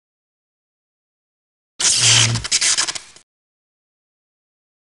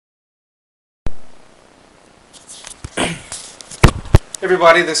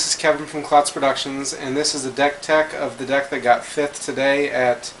Everybody, this is Kevin from Klotz Productions, and this is a deck tech of the deck that got 5th today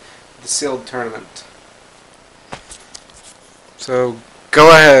at the sealed tournament. So,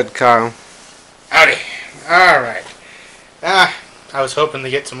 go ahead, Kyle. Howdy. Alright. I was hoping to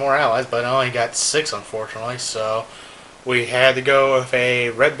get some more allies, but I only got 6, unfortunately, so we had to go with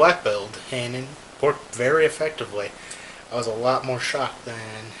a red-black build, and it worked very effectively. I was a lot more shocked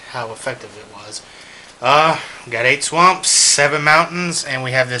than how effective it was. We got 8 swamps, 7 mountains, and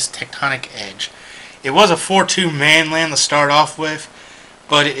we have this tectonic edge. It was a 4-2 man land to start off with,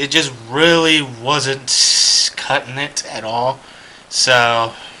 but it just really wasn't cutting it at all.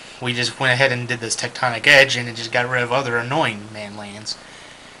 So we just went ahead and did this tectonic edge, and it just got rid of other annoying man lands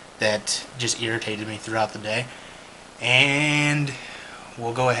that just irritated me throughout the day. And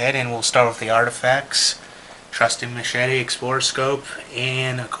we'll go ahead and we'll start with the artifacts. Trusting Machete, Explorer Scope,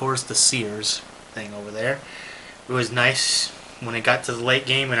 and of course the Sears thing over there. It was nice when it got to the late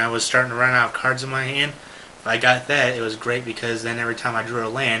game and I was starting to run out of cards in my hand. If I got that, it was great because then every time I drew a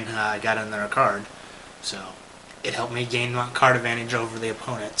land, I got another card. So it helped me gain card advantage over the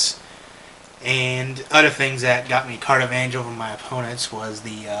opponents. And other things that got me card advantage over my opponents was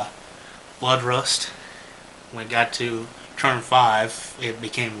the Blood Rust. When it got to turn 5, it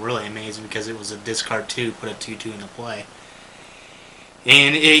became really amazing because it was a discard 2, put a 2/2 into play.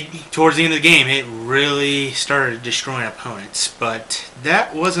 And towards the end of the game, it really started destroying opponents. But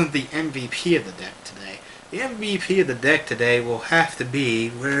that wasn't the MVP of the deck today. The MVP of the deck today will have to be,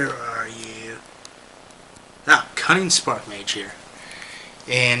 where are you? Cunning Spark Mage here.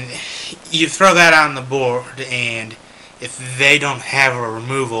 And you throw that on the board, and if they don't have a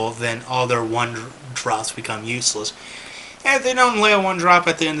removal, then all their 1-drops become useless. And if they don't lay a 1-drop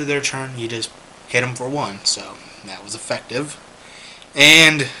at the end of their turn, you just hit them for 1. So that was effective.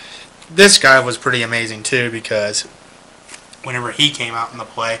 And this guy was pretty amazing too, because whenever he came out in the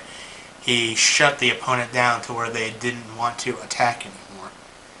play, he shut the opponent down to where they didn't want to attack anymore.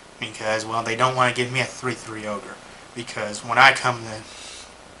 Because, well, they don't want to give me a 3/3 ogre. Because when I come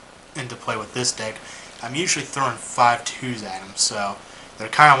into play with this deck, I'm usually throwing 5/2s at them. So they're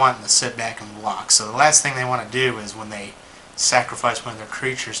kind of wanting to sit back and block. So the last thing they want to do is when they sacrifice one of their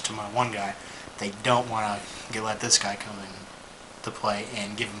creatures to my one guy, they don't want to let this guy come in to play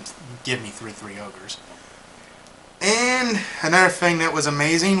and give me 3/3 ogres. And another thing that was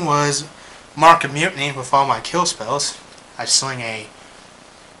amazing was Mark of Mutiny with all my kill spells. I sling a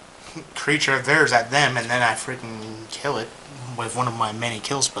creature of theirs at them, and then I freaking kill it with one of my many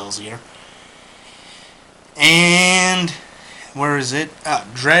kill spells here. And where is it?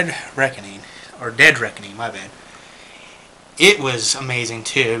 Dread Reckoning, or Dead Reckoning, my bad. It was amazing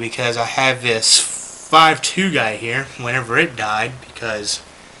too, because I have this 5/2 guy here. Whenever it died, because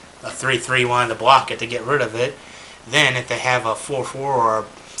a 3/3 wanted to block it to get rid of it, then if they have a 4/4 or a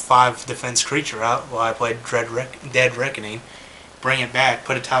 5 defense creature out, well, I played Dead Reckoning, bring it back,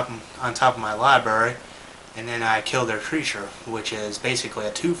 put it on top of my library, and then I kill their creature, which is basically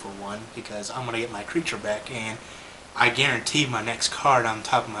a 2-for-1, because I'm going to get my creature back, and I guarantee my next card on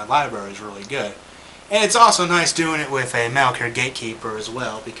top of my library is really good. And it's also nice doing it with a Malakir Gatekeeper as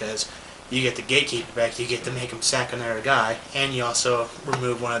well, because you get the Gatekeeper back, you get to make them sack another guy, and you also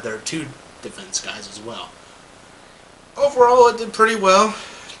remove one of their 2 defense guys as well. Overall, it did pretty well.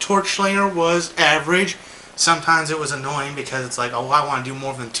 Torchslinger was average. Sometimes it was annoying because it's like, oh, I want to do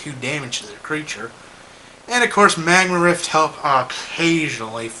more than 2 damage to their creature. And of course, Magma Rift helped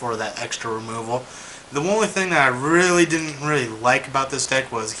occasionally for that extra removal. The only thing that I really didn't like about this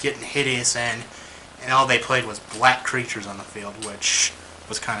deck was getting Hideous in, and all they played was black creatures on the field, which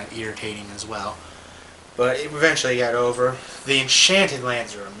was kind of irritating as well. But it eventually got over. The enchanted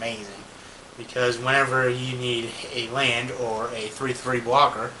lands are amazing, because whenever you need a land or a 3/3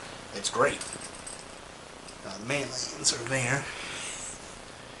 blocker, it's great. The main lands are there.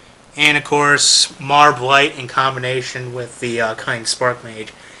 And of course, Mar Blight in combination with the Cunning Spark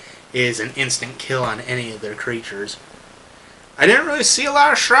Mage is an instant kill on any of their creatures. I didn't really see a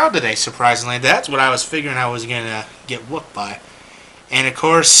lot of Shroud today, surprisingly. That's what I was figuring I was going to get whooped by. And of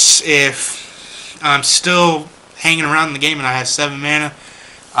course, if I'm still hanging around in the game and I have 7 mana,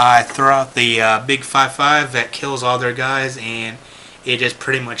 I throw out the big 5/5 that kills all their guys, and it just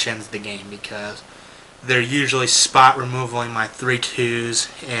pretty much ends the game, because they're usually spot removaling my 3/2s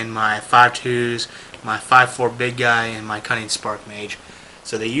and my 5/2s, my 5/4 big guy, and my Cunning Spark Mage.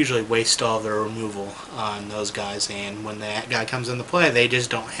 So they usually waste all their removal on those guys, and when that guy comes into play, they just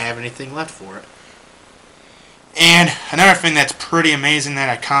don't have anything left for it. And another thing that's pretty amazing that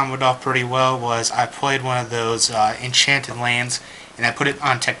I comboed off pretty well was I played one of those enchanted lands, and I put it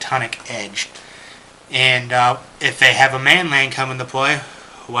on Tectonic Edge. And if they have a man lane come into play,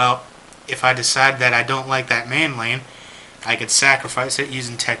 well, if I decide that I don't like that man lane, I could sacrifice it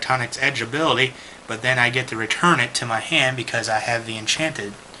using Tectonic's Edge ability, but then I get to return it to my hand because I have the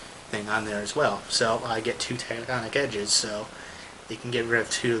enchanted thing on there as well. So I get 2 Tectonic Edges, so they can get rid of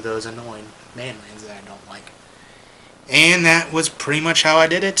 2 of those annoying man lanes that I don't like. And that was pretty much how I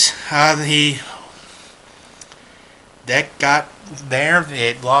did it. The deck got there.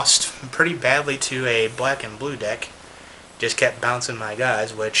 It lost pretty badly to a black and blue deck. Just kept bouncing my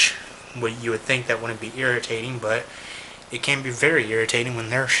guys, which you would think that wouldn't be irritating, but it can be very irritating when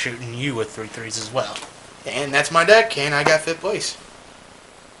they're shooting you with 3/3s as well. And that's my deck, and I got 5th place.